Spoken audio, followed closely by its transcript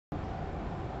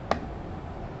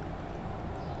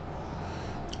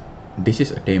This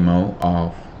is a demo of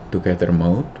Together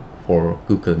Mode for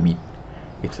Google Meet.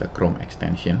 It's a Chrome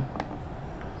extension.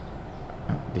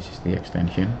 This is the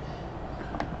extension,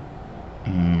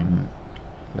 and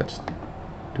let's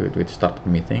do it with Start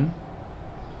Meeting.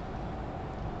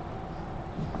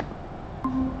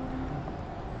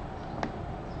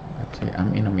 Let's say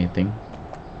I'm in a meeting.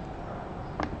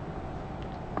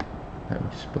 Let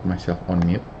me just put myself on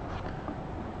mute.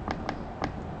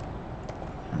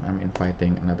 I'm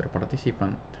inviting another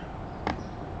participant.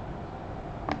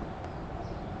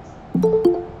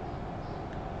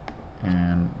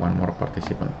 And one more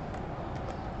participant.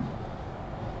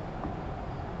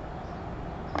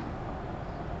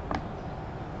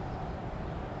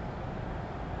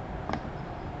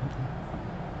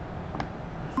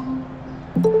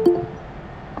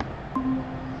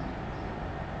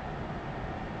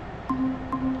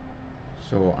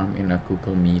 So I'm in a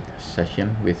Google Meet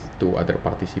session with 2 other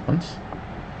participants,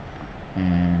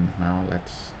 and now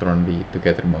let's turn the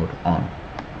Together mode on.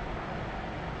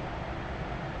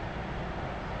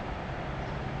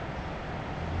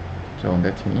 So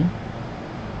that's me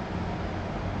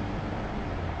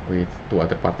with 2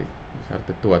 other parties. These are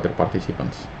the 2 other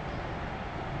participants.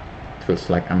 It feels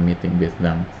like I'm meeting with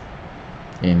them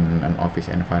in an office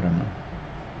environment.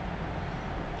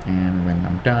 And when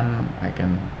I'm done, I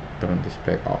can turn this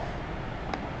back off.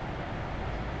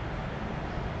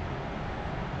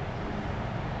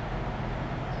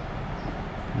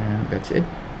 And that's it.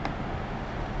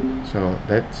 So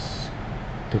that's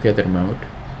Together mode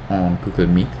on Google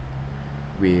Meet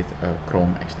with a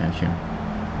Chrome extension.